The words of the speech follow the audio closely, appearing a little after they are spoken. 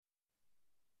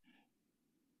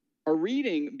Our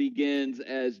reading begins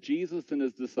as Jesus and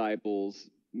his disciples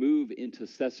move into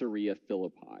Caesarea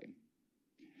Philippi.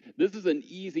 This is an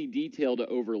easy detail to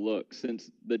overlook since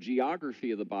the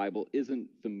geography of the Bible isn't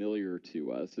familiar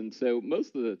to us. And so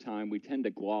most of the time we tend to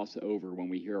gloss over when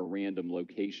we hear a random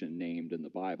location named in the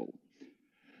Bible.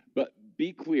 But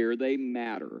be clear, they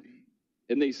matter.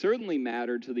 And they certainly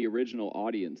matter to the original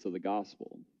audience of the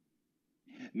gospel.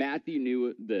 Matthew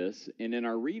knew this, and in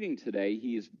our reading today,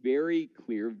 he is very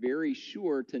clear, very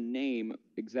sure to name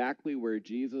exactly where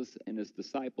Jesus and his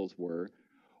disciples were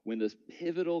when this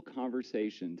pivotal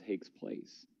conversation takes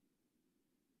place.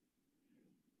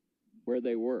 Where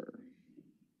they were,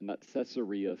 in that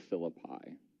Caesarea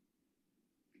Philippi.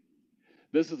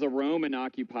 This is a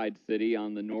Roman-occupied city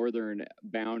on the northern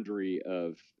boundary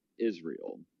of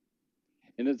Israel.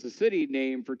 And it's a city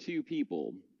named for two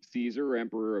people, Caesar,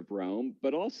 emperor of Rome,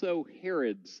 but also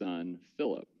Herod's son,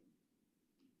 Philip.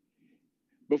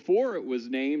 Before it was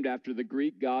named after the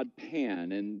Greek god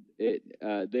Pan, and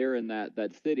there in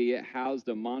that city, it housed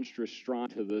a monstrous shrine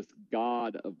to this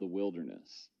god of the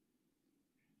wilderness.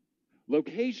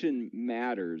 Location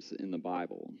matters in the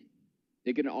Bible.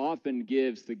 It can often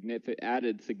give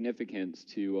added significance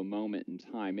to a moment in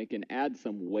time. It can add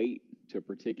some weight to a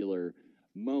particular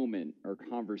moment or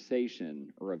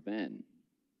conversation or event.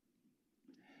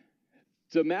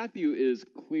 So Matthew is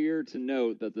clear to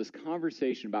note that this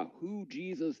conversation about who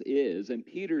Jesus is and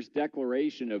Peter's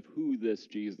declaration of who this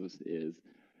Jesus is,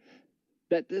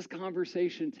 that this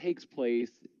conversation takes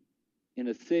place in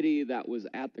a city that was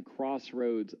at the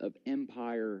crossroads of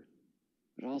empire,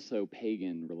 but also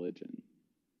pagan religion.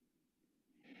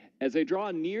 As they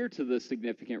draw near to this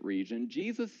significant region,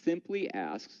 Jesus simply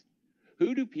asks,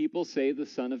 "Who do people say the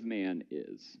Son of Man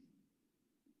is?"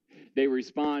 They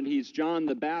respond, "He's John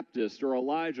the Baptist or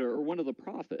Elijah or one of the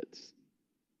prophets."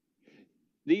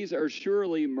 These are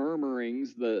surely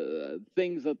murmurings, the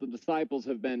things that the disciples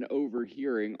have been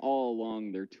overhearing all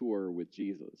along their tour with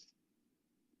Jesus.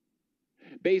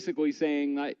 Basically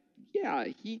saying that, yeah,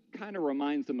 he kind of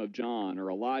reminds them of John or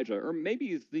Elijah, or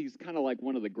maybe he's kind of like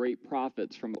one of the great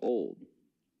prophets from old.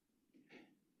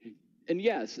 And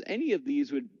yes, any of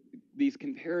these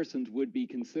comparisons would be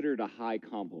considered a high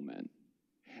compliment,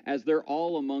 as they're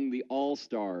all among the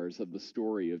all-stars of the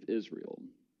story of Israel.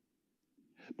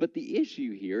 But the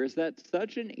issue here is that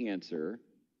such an answer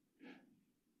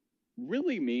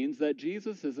really means that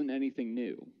Jesus isn't anything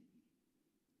new.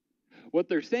 What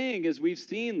they're saying is, we've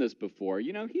seen this before.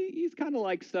 You know, he's kind of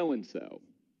like so-and-so.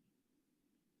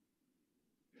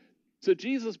 So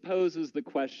Jesus poses the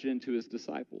question to his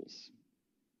disciples.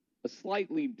 A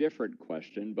slightly different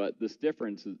question, but this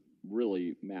difference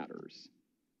really matters.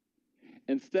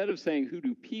 Instead of saying, "Who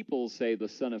do people say the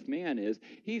Son of Man is?"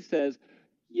 he says,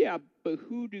 "Yeah, but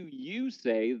who do you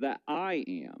say that I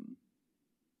am?"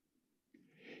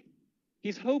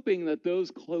 He's hoping that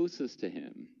those closest to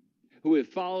him, who have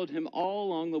followed him all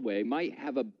along the way, might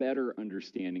have a better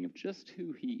understanding of just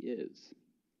who he is.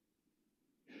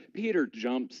 Peter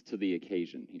jumps to the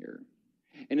occasion here,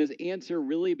 and his answer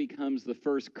really becomes the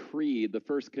first creed, the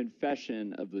first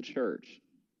confession of the church,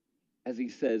 as he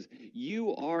says,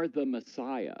 "You are the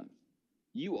Messiah.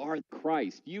 You are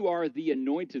Christ. You are the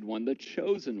anointed one, the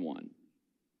chosen one.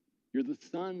 You're the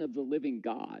Son of the living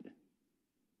God."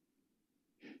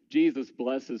 Jesus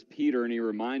blesses Peter, and he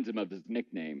reminds him of his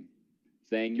nickname,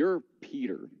 saying, "You're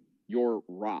Peter, you're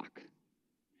rock."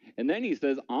 And then he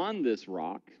says, "On this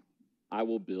rock, I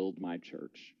will build my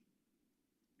church."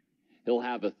 He'll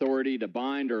have authority to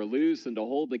bind or loose and to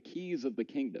hold the keys of the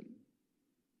kingdom.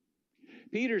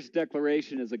 Peter's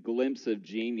declaration is a glimpse of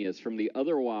genius from the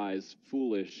otherwise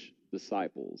foolish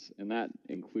disciples, and that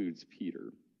includes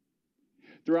Peter.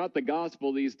 Throughout the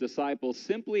gospel, these disciples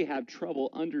simply have trouble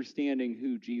understanding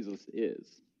who Jesus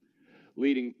is.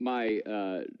 Leading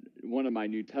one of my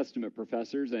New Testament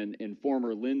professors and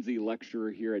former Lindsay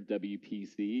lecturer here at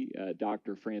WPC,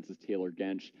 Dr. Francis Taylor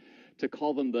Gensch, to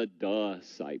call them the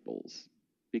disciples,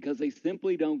 because they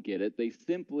simply don't get it. They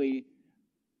simply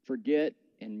forget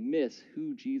and miss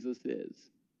who Jesus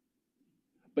is.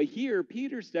 But here,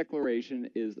 Peter's declaration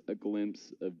is a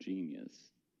glimpse of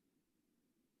genius.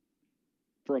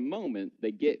 For a moment,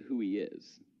 they get who he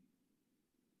is.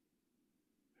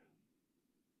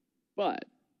 But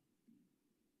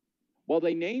while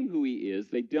they name who he is,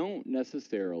 they don't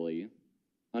necessarily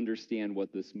understand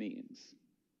what this means.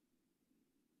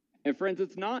 And friends,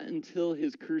 it's not until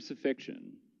his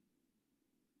crucifixion,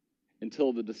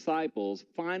 until the disciples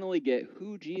finally get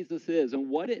who Jesus is and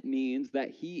what it means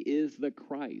that he is the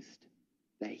Christ,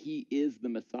 that he is the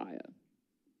Messiah.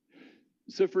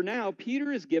 So for now,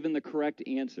 Peter is given the correct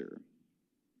answer.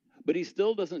 But he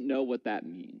still doesn't know what that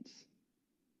means,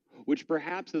 which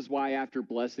perhaps is why after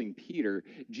blessing Peter,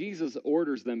 Jesus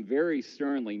orders them very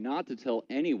sternly not to tell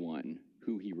anyone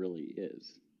who he really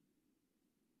is.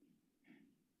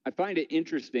 I find it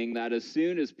interesting that as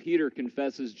soon as Peter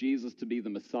confesses Jesus to be the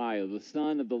Messiah, the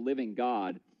Son of the living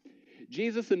God,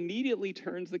 Jesus immediately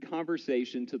turns the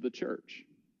conversation to the church,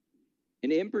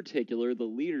 and in particular, the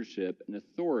leadership and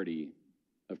authority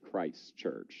of Christ's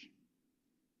church.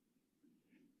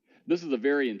 This is a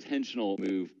very intentional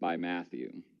move by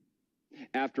Matthew.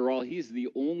 After all, he's the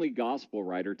only gospel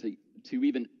writer to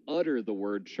even utter the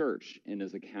word church in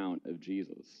his account of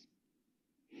Jesus.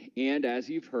 And as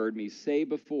you've heard me say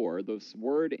before, this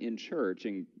word in church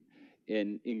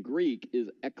in Greek is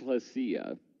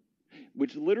ekklesia,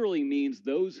 which literally means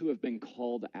those who have been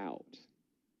called out.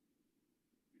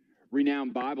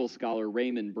 Renowned Bible scholar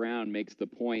Raymond Brown makes the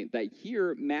point that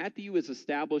here Matthew is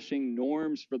establishing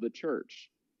norms for the church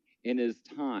in his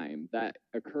time that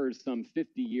occurs some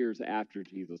 50 years after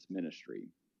Jesus' ministry.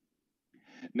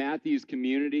 Matthew's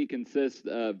community consists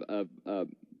of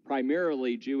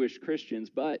primarily Jewish Christians,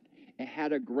 but it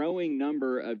had a growing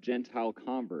number of Gentile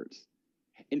converts.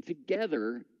 And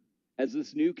together, as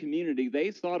this new community,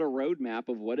 they sought a roadmap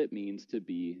of what it means to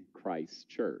be Christ's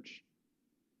church.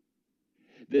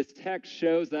 This text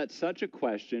shows that such a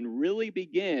question really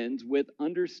begins with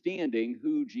understanding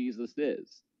who Jesus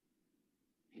is.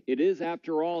 It is,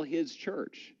 after all, his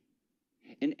church.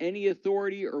 And any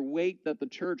authority or weight that the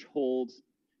church holds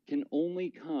can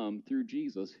only come through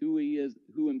Jesus, who he is,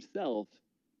 who himself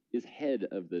is head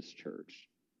of this church.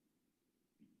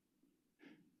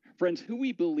 Friends, who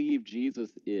we believe Jesus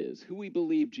is, who we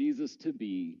believe Jesus to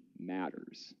be,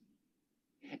 matters.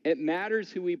 It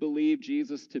matters who we believe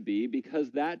Jesus to be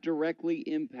because that directly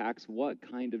impacts what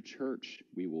kind of church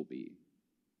we will be.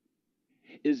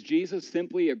 Is Jesus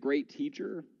simply a great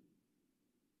teacher,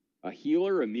 a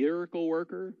healer, a miracle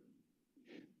worker?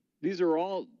 These are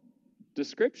all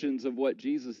descriptions of what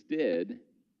Jesus did,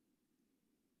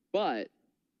 but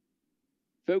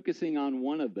focusing on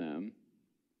one of them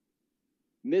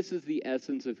misses the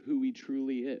essence of who he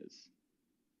truly is.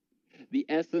 The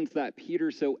essence that Peter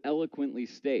so eloquently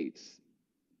states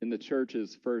in the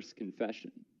church's first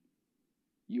confession.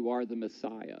 You are the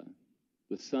Messiah,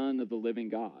 the Son of the living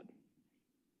God.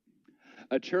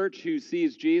 A church who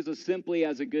sees Jesus simply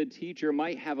as a good teacher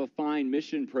might have a fine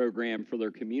mission program for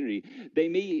their community. They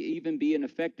may even be an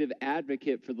effective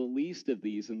advocate for the least of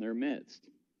these in their midst.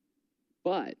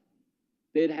 But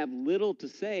they'd have little to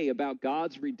say about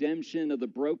God's redemption of the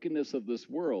brokenness of this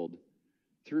world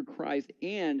through Christ,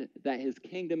 and that his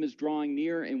kingdom is drawing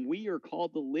near, and we are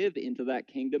called to live into that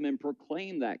kingdom and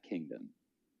proclaim that kingdom.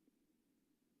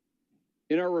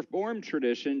 In our Reformed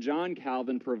tradition, John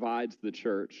Calvin provides the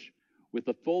church with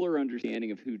a fuller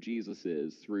understanding of who Jesus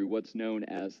is through what's known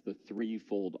as the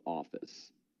threefold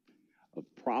office of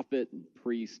prophet,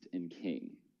 priest, and king.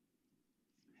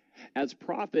 As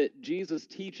prophet, Jesus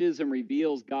teaches and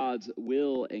reveals God's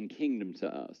will and kingdom to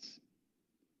us.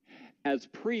 As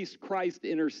priest, Christ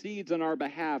intercedes on our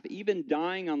behalf, even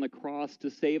dying on the cross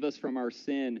to save us from our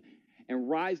sin and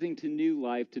rising to new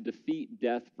life to defeat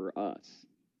death for us.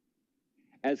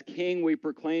 As king, we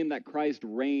proclaim that Christ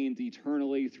reigns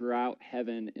eternally throughout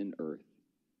heaven and earth.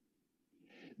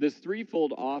 This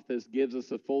threefold office gives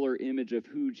us a fuller image of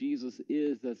who Jesus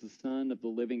is as the Son of the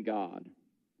living God.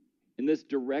 And this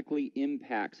directly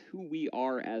impacts who we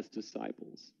are as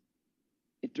disciples.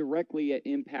 It directly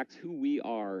impacts who we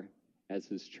are as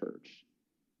his church,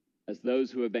 as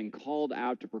those who have been called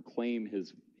out to proclaim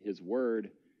his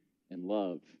word and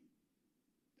love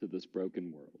to this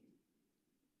broken world.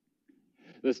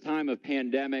 In this time of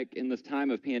pandemic,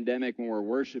 when we're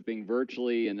worshiping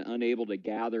virtually and unable to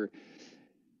gather,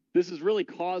 this has really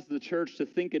caused the church to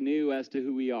think anew as to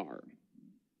who we are.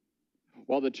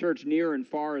 While the church near and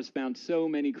far has found so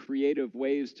many creative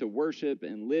ways to worship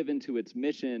and live into its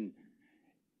mission,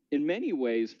 in many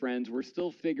ways, friends, we're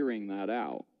still figuring that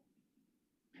out.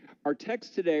 Our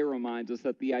text today reminds us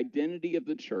that the identity of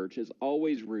the church is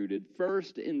always rooted,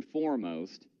 first and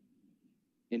foremost,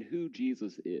 in who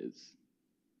Jesus is.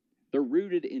 They're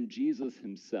rooted in Jesus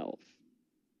himself.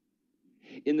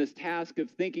 In this task of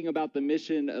thinking about the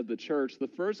mission of the church, the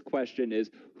first question is,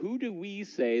 who do we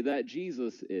say that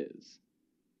Jesus is?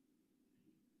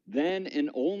 Then and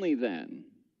only then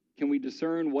can we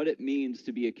discern what it means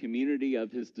to be a community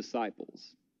of his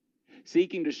disciples,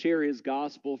 seeking to share his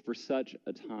gospel for such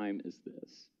a time as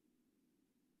this.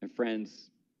 And friends,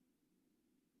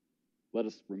 let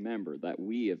us remember that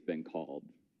we have been called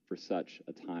for such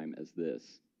a time as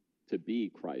this to be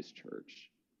Christ's church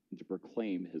and to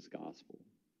proclaim his gospel.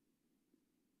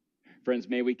 Friends,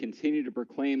 may we continue to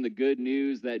proclaim the good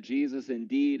news that Jesus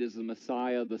indeed is the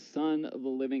Messiah, the Son of the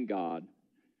living God,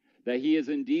 that he is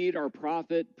indeed our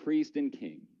prophet, priest, and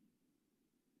king.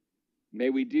 May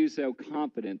we do so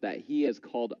confident that he has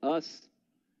called us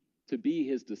to be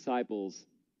his disciples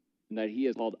and that he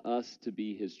has called us to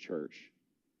be his church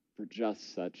for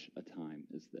just such a time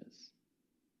as this.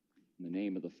 In the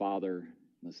name of the Father,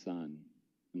 and the Son,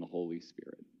 and the Holy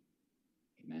Spirit.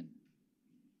 Amen.